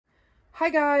Hi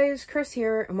guys, Chris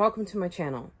here, and welcome to my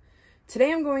channel.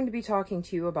 Today I'm going to be talking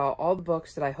to you about all the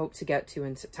books that I hope to get to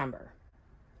in September.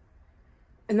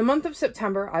 In the month of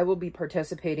September, I will be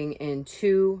participating in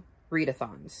 2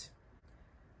 readathons.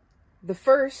 The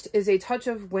first is A Touch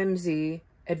of Whimsy,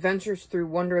 Adventures Through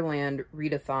Wonderland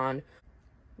Readathon,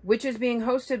 which is being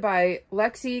hosted by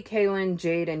Lexi, Kaylin,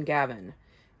 Jade, and Gavin.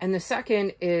 And the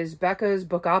second is Becca's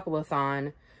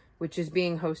Bookoplathon, which is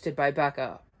being hosted by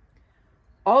Becca.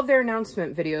 All their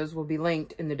announcement videos will be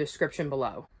linked in the description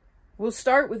below. We'll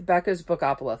start with Becca's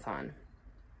Bookoplathon.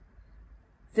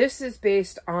 This is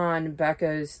based on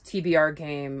Becca's TBR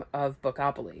game of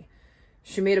Bookopoly.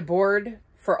 She made a board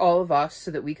for all of us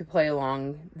so that we could play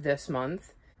along this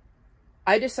month.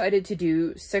 I decided to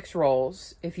do 6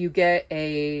 rolls. If you get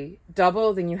a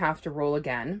double, then you have to roll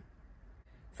again.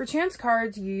 For chance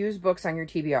cards, you use books on your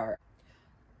TBR.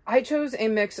 I chose a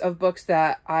mix of books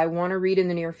that I want to read in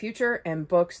the near future and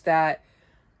books that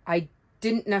I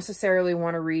didn't necessarily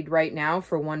want to read right now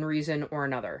for one reason or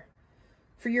another.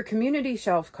 For your community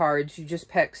shelf cards, you just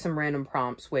pick some random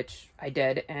prompts, which I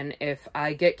did, and if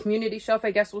I get community shelf, I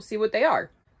guess we'll see what they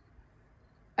are.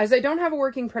 As I don't have a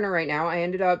working printer right now, I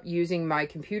ended up using my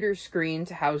computer screen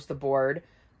to house the board,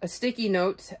 a sticky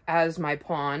note as my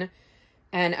pawn,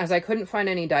 and as I couldn't find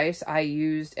any dice, I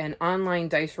used an online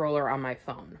dice roller on my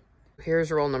phone. Here's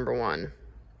roll number 1.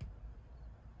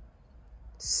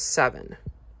 7.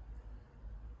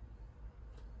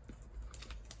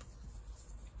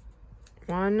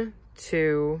 1,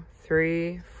 2,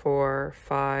 3, 4,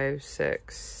 5,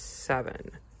 6,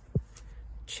 7.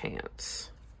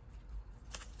 Chance.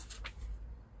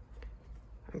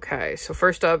 Okay, so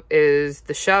first up is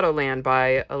The Shadowland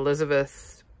by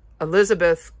Elizabeth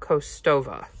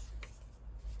Kostova.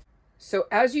 So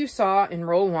as you saw in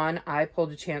roll 1, I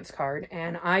pulled a chance card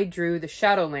and I drew The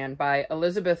Shadowland by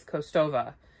Elizabeth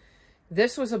Kostova.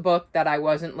 This was a book that I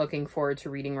wasn't looking forward to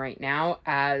reading right now,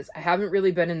 as I haven't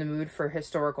really been in the mood for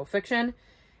historical fiction,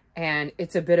 and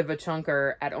it's a bit of a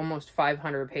chunker at almost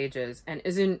 500 pages and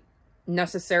isn't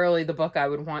necessarily the book I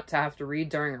would want to have to read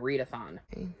during a readathon.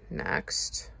 Okay,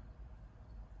 next.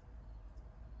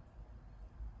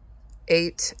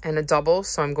 8 and a double,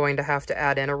 so I'm going to have to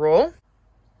add in a roll.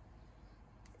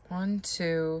 1,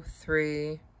 2,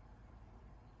 3,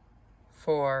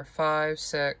 4, 5,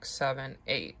 6, 7,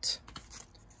 8.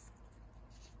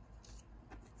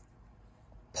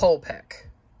 Poll pick.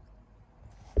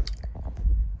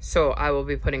 So I will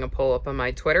be putting a poll up on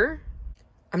my Twitter.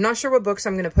 I'm not sure what books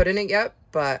I'm going to put in it yet,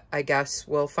 but I guess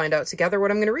we'll find out together what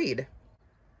I'm going to read.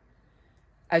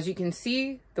 As you can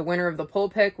see, the winner of the poll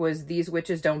pick was These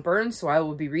Witches Don't Burn, so I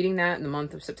will be reading that in the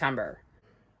month of September.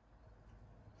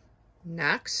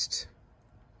 Next.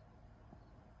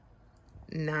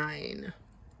 9.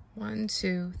 1,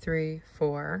 2, 3,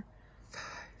 4, 5,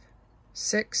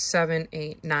 6, 7,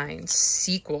 8, 9.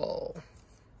 Sequel.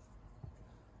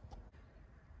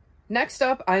 Next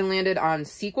up, I landed on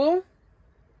Sequel.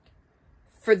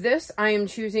 For this, I am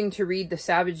choosing to read The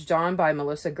Savage Dawn by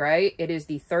Melissa Gray. It is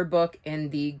the 3rd book in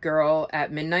the Girl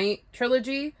at Midnight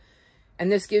trilogy,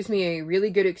 and this gives me a really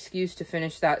good excuse to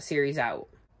finish that series out.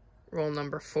 Roll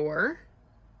number 4.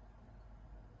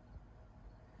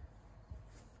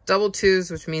 Double 2s,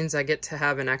 which means I get to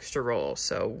have an extra roll.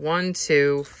 So 1,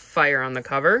 2, fire on the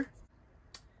cover.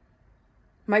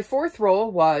 My 4th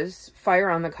roll was fire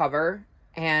on the cover.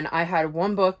 And I had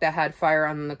one book that had fire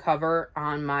on the cover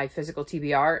on my physical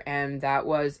TBR, and that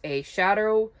was A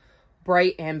Shadow,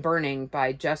 Bright and Burning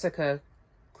by Jessica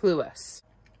Cluess.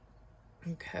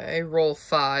 Okay, roll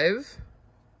 5.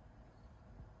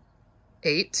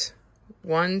 8.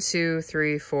 1, 2,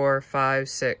 3, 4, 5,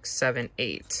 6, 7,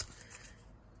 8.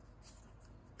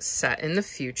 Set in the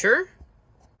Future.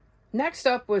 Next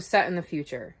up was Set in the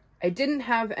Future. I didn't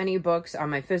have any books on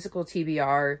my physical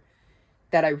TBR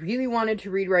that I really wanted to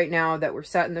read right now that were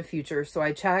set in the future, so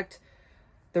I checked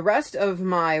the rest of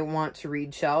my want to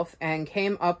read shelf and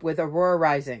came up with Aurora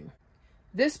Rising.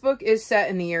 This book is set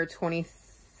in the year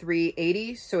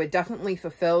 2380, so it definitely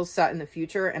fulfills set in the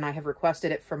future, and I have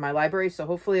requested it from my library, so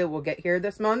hopefully it will get here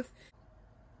this month.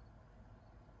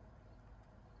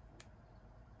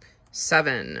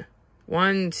 7.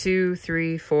 1, 2,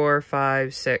 3, 4,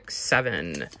 5, 6,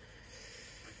 7.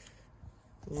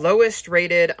 Lowest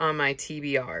rated on my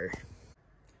TBR.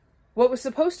 What was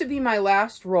supposed to be my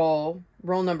last roll,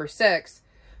 roll number 6,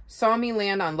 saw me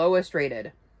land on lowest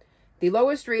rated. The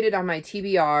lowest rated on my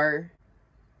TBR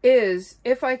is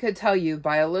If I Could Tell You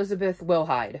by Elizabeth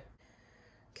Wilhide.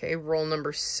 Okay, roll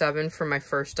number 7 for my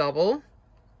first double.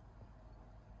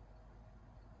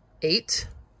 8.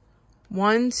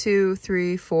 1, 2,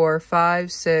 3, 4,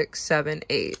 5, 6, 7,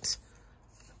 8.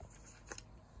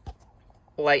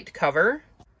 light cover.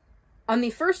 On the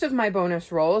first of my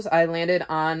bonus rolls, I landed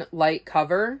on light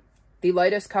cover. The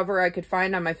lightest cover I could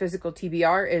find on my physical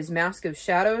TBR is Mask of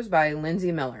Shadows by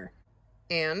Lindsay Miller.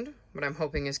 And what I'm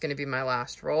hoping is going to be my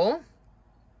last roll.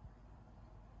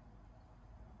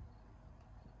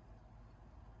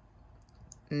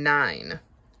 Nine.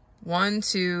 1,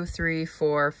 2, 3,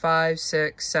 4, 5,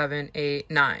 6, 7,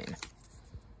 8, 9.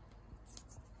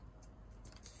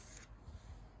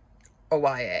 A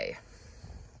YA.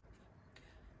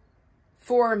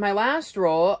 For my last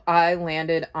roll, I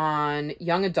landed on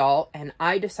young adult, and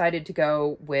I decided to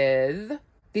go with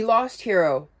The Lost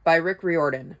Hero by Rick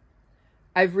Riordan.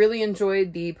 I've really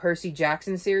enjoyed the Percy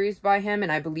Jackson series by him,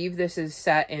 and I believe this is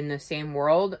set in the same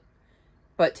world,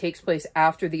 but takes place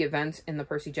after the events in the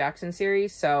Percy Jackson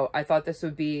series, so I thought this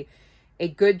would be a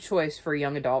good choice for a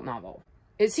young adult novel.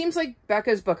 It seems like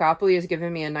Becca's Bookopoly has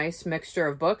given me a nice mixture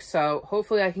of books, so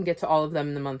hopefully I can get to all of them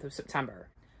in the month of September.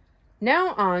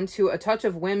 Now on to A Touch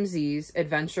of Whimsy's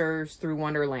Adventures Through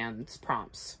Wonderland's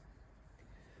prompts.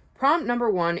 Prompt number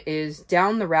 1 is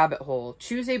Down the Rabbit Hole.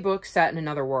 Choose a book set in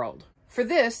another world. For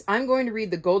this, I'm going to read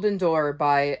The Golden Door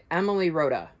by Emily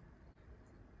Rhoda.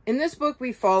 In this book,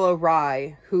 we follow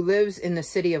Rye, who lives in the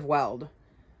city of Weld.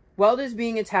 Weld is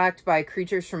being attacked by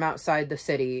creatures from outside the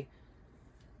city,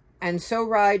 and so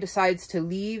Rye decides to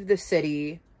leave the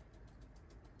city,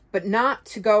 but not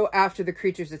to go after the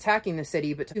creatures attacking the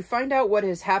city, but to find out what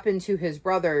has happened to his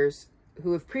brothers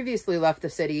who have previously left the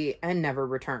city and never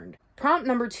returned. Prompt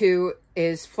number 2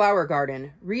 is Flower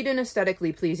Garden. Read an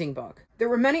aesthetically pleasing book. There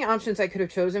were many options I could have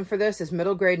chosen for this, as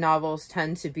middle grade novels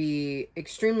tend to be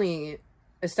extremely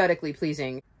aesthetically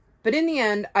pleasing. But in the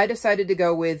end, I decided to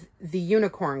go with The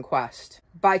Unicorn Quest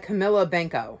by Camilla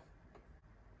Benko.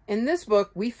 In this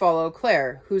book, we follow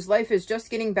Claire, whose life is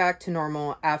just getting back to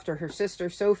normal after her sister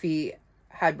Sophie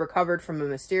had recovered from a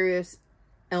mysterious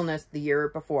illness the year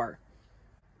before.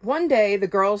 One day, the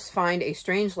girls find a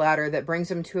strange ladder that brings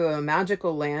them to a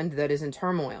magical land that is in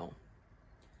turmoil.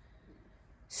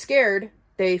 Scared,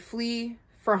 they flee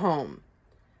for home.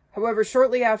 However,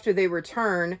 shortly after they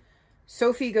return,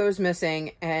 Sophie goes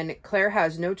missing, and Claire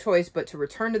has no choice but to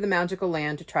return to the magical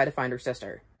land to try to find her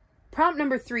sister. Prompt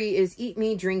number 3 is Eat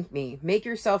Me, Drink Me. Make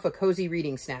yourself a cozy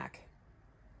reading snack.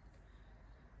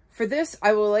 For this,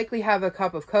 I will likely have a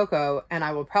cup of cocoa, and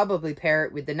I will probably pair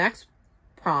it with the next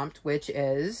prompt, which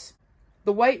is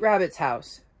The White Rabbit's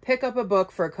House. Pick up a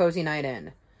book for a cozy night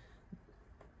in.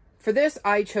 For this,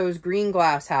 I chose Green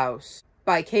Glass House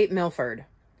by Kate Milford.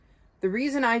 The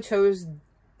reason I chose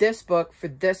this book for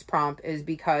this prompt is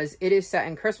because it is set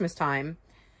in Christmas time,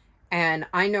 and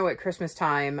I know at Christmas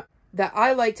time that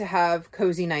I like to have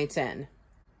cozy nights in.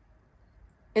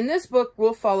 In this book,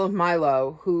 we'll follow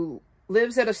Milo, who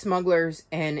lives at a smuggler's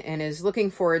inn and is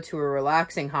looking forward to a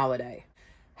relaxing holiday.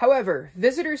 However,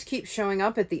 visitors keep showing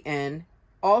up at the inn,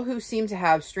 all who seem to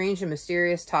have strange and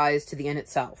mysterious ties to the inn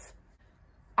itself.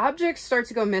 Objects start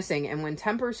to go missing, and when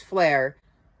tempers flare,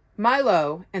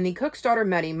 Milo and the cook's daughter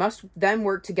Meddy must then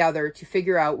work together to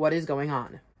figure out what is going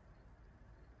on.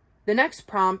 The next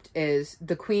prompt is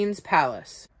The Queen's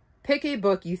Palace. Pick a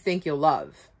book you think you'll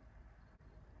love.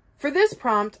 For this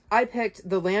prompt, I picked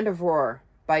The Land of Roar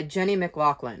by Jenny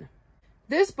McLaughlin.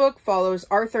 This book follows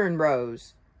Arthur and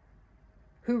Rose,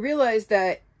 who realized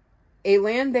that a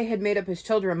land they had made up as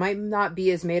children might not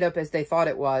be as made up as they thought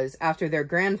it was after their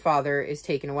grandfather is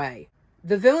taken away.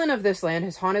 The villain of this land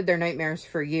has haunted their nightmares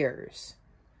for years.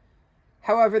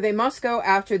 However, they must go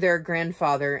after their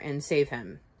grandfather and save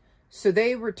him. So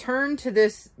they return to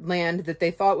this land that they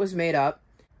thought was made up,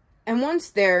 and once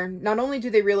there, not only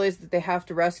do they realize that they have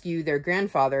to rescue their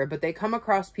grandfather, but they come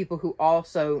across people who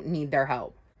also need their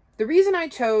help. The reason I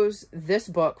chose this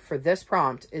book for this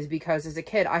prompt is because as a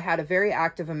kid, I had a very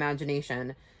active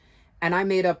imagination, and I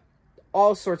made up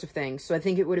all sorts of things. So I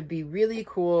think it would be really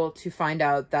cool to find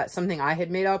out that something I had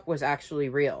made up was actually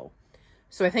real.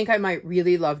 So I think I might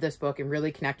really love this book and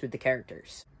really connect with the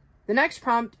characters. The next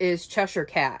prompt is Cheshire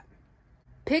Cat.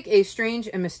 Pick a strange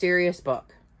and mysterious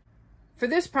book. For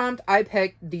this prompt, I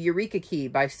picked The Eureka Key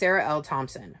by Sarah L.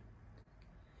 Thompson.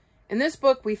 In this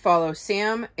book, we follow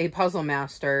Sam, a puzzle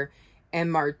master,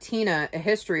 and Martina, a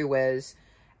history whiz,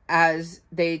 as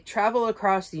they travel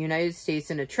across the United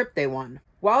States in a trip they won.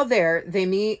 While there, they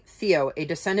meet Theo, a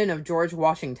descendant of George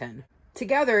Washington.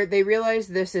 Together, they realize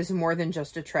this is more than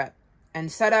just a trip,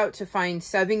 and set out to find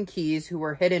 7 keys who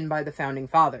were hidden by the Founding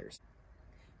Fathers.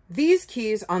 These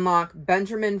keys unlock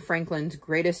Benjamin Franklin's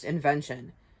greatest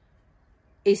invention,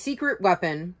 a secret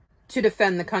weapon to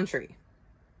defend the country.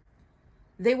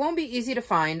 They won't be easy to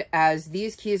find, as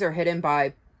these keys are hidden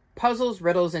by puzzles,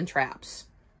 riddles, and traps.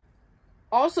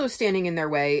 Also standing in their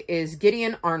way is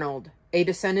Gideon Arnold, a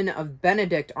descendant of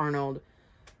Benedict Arnold,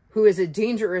 who is a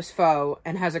dangerous foe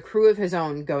and has a crew of his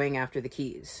own going after the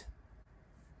keys.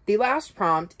 The last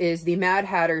prompt is the Mad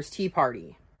Hatter's Tea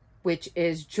Party, which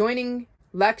is joining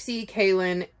Lexi,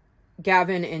 Kaylin,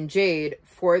 Gavin, and Jade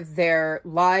for their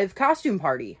live costume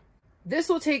party. This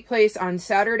will take place on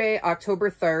Saturday,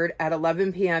 October 3rd at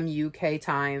 11 p.m. UK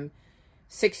time,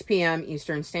 6 p.m.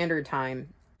 Eastern Standard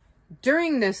Time.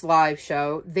 During this live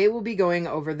show, they will be going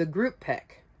over the group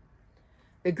pick.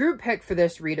 The group pick for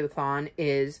this readathon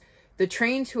is The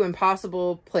Train to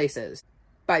Impossible Places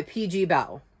by P.G.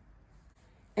 Bell.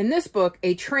 In this book,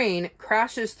 a train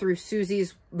crashes through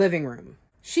Susie's living room.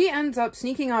 She ends up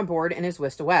sneaking on board and is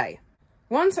whisked away.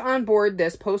 Once on board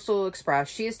this postal express,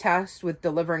 she is tasked with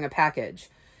delivering a package.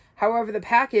 However, the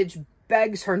package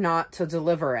begs her not to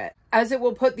deliver it, as it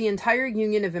will put the entire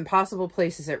Union of Impossible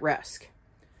Places at risk.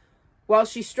 While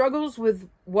she struggles with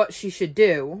what she should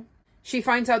do, she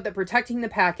finds out that protecting the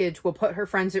package will put her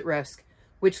friends at risk,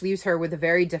 which leaves her with a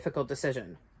very difficult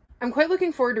decision. I'm quite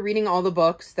looking forward to reading all the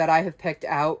books that I have picked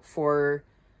out for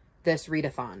this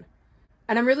readathon.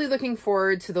 And I'm really looking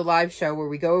forward to the live show where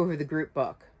we go over the group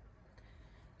book.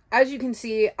 As you can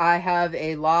see, I have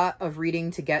a lot of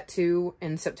reading to get to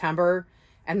in September,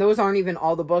 and those aren't even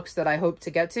all the books that I hope to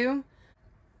get to.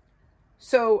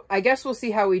 So I guess we'll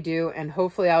see how we do, and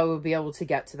hopefully I will be able to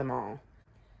get to them all.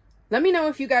 Let me know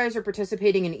if you guys are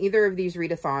participating in either of these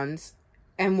readathons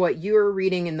and what you're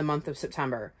reading in the month of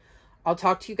September. I'll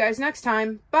talk to you guys next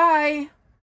time. Bye!